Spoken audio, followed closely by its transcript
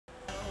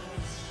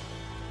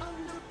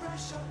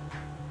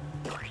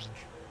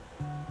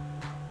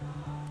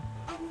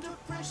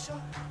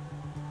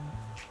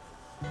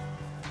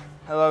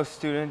Hello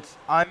students,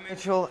 I'm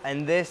Mitchell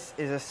and this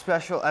is a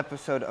special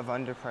episode of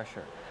Under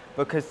Pressure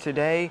because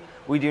today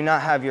we do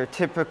not have your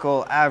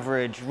typical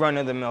average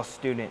run-of-the-mill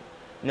student.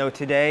 No,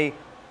 today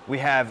we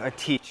have a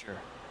teacher.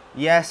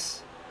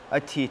 Yes, a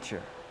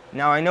teacher.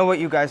 Now I know what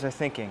you guys are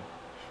thinking.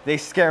 They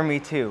scare me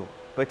too,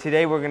 but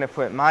today we're going to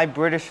put my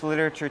British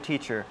literature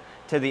teacher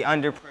to the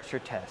Under Pressure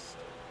test.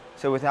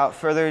 So without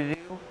further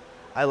ado,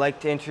 I'd like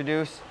to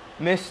introduce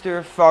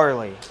Mr.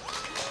 Farley.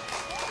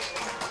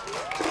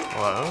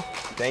 Hello.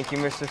 Thank you,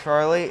 Mr.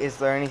 Farley. Is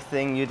there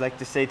anything you'd like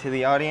to say to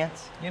the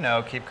audience? You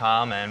know, keep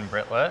calm and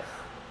Britlit.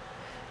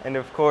 And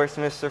of course,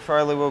 Mr.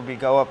 Farley will be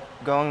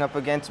going up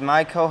against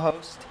my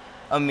co-host,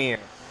 Amir.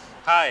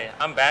 Hi,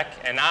 I'm back,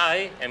 and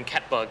I am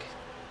Catbug.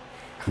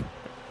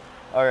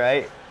 All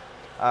right.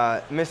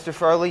 Mr.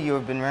 Farley, you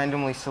have been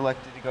randomly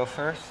selected to go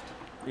first.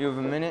 You have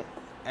a minute,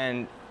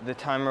 and the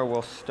timer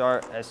will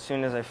start as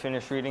soon as I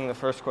finish reading the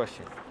first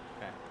question.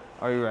 Okay.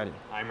 Are you ready?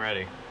 I'm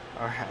ready.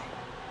 All right.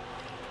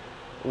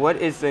 What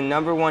is the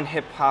 #1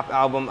 hip-hop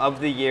album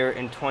of the year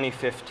in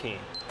 2015?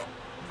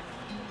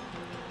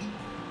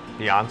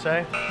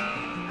 Beyonce?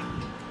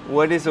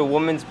 What is a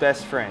woman's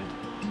best friend?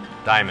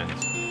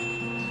 Diamonds.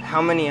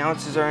 How many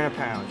ounces are in a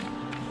pound?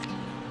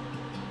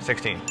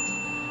 16.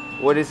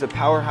 What is the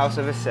powerhouse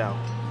of a cell?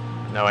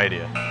 No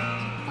idea.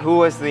 Who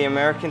was the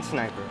American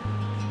sniper?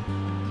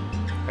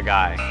 A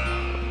guy.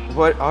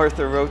 What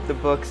author wrote the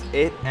books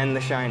It and The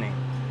Shining?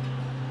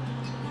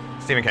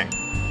 Stephen King.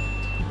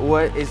 Who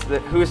is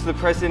the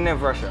president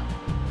of Russia?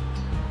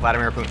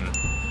 Vladimir Putin.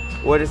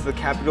 What is the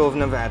capital of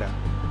Nevada?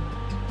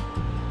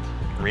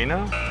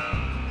 Reno?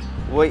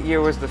 What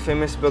year was the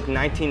famous book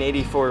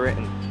 1984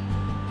 written?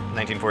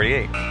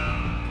 1948.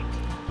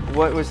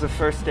 What was the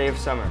first day of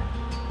summer?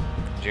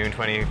 June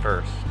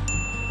 21st.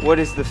 What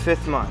is the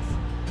 5th month?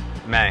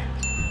 May.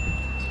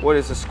 What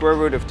is the square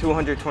root of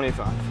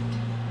 225?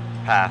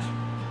 Pass.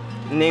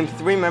 Name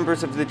 3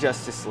 members of the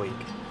Justice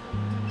League.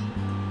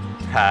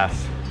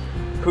 Pass.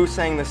 Who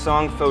sang the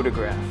song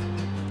Photograph?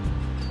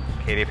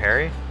 Katy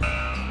Perry?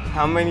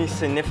 How many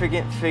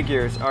significant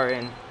figures are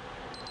in?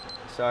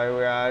 Sorry,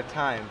 we're out of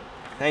time.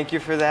 Thank you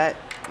for that.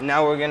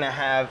 Now we're gonna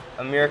have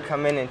Amir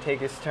come in and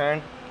take his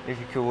turn. If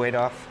you could wait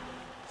off.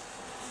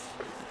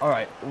 All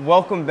right,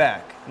 welcome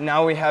back.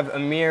 Now we have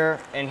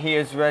Amir and he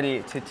is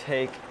ready to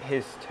take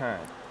his turn.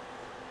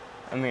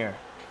 Amir,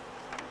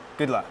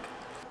 good luck.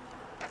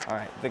 All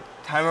right, the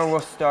timer will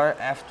start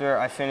after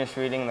I finish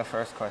reading the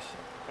first question.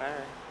 All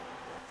right.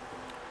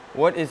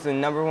 What is the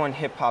 #1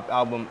 hip-hop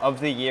album of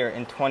the year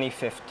in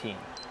 2015?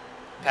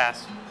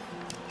 Pass.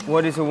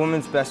 What is a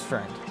woman's best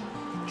friend?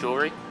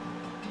 Jewelry.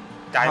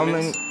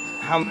 Diamonds.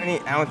 How many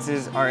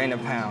ounces are in a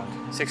pound?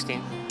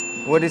 16.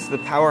 What is the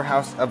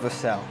powerhouse of a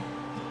cell?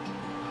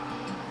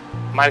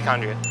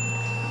 Mitochondria.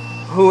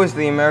 Who is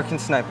the American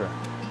sniper?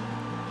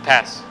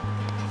 Pass.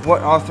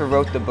 What author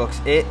wrote the books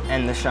It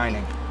and The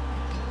Shining?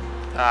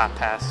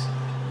 Pass.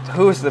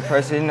 Who is the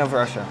president of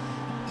Russia?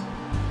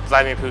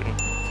 Vladimir Putin.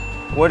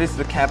 What is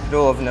the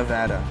capital of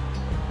Nevada?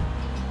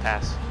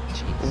 Pass.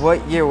 Jeez.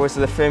 What year was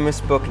the famous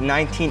book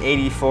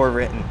 1984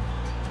 written?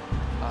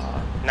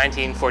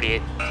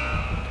 1948.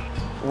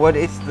 What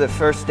is the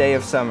first day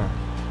of summer?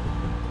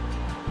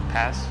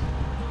 Pass.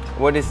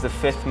 What is the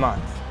 5th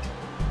month?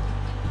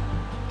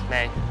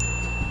 May.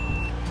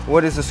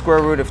 What is the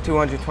square root of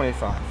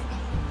 225?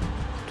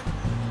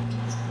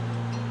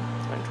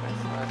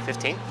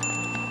 15.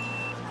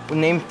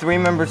 Name 3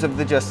 members of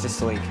the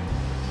Justice League.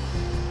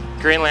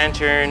 Green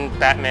Lantern,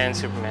 Batman,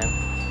 Superman.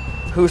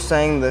 Who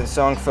sang the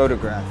song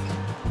Photograph?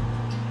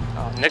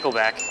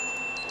 Nickelback.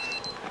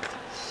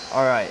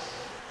 All right.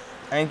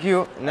 Thank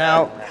you.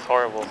 Now,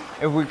 Horrible.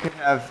 if we could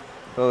have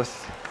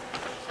both.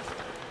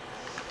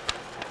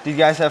 Did you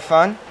guys have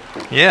fun?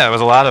 Yeah, it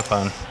was a lot of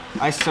fun.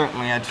 I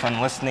certainly had fun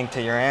listening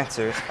to your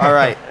answers. All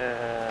right.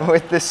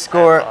 With the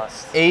score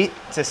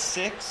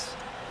 8-6,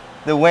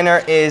 the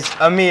winner is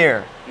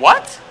Amir.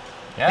 What?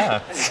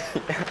 Yeah.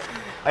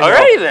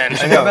 Alrighty then. You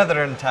should know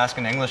better than to ask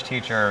an English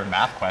teacher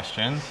math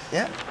questions.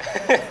 Yeah.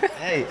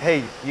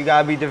 hey, you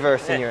gotta be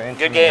diverse in your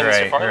interview. Good game,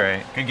 Right, Mr. Farley.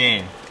 right. Good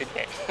game. Good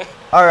game.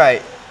 All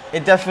right.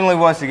 It definitely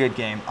was a good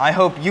game. I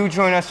hope you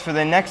join us for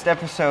the next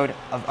episode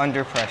of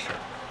Under Pressure.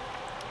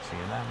 See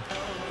you then.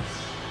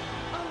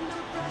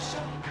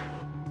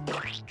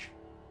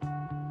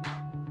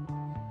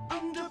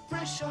 Under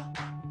pressure.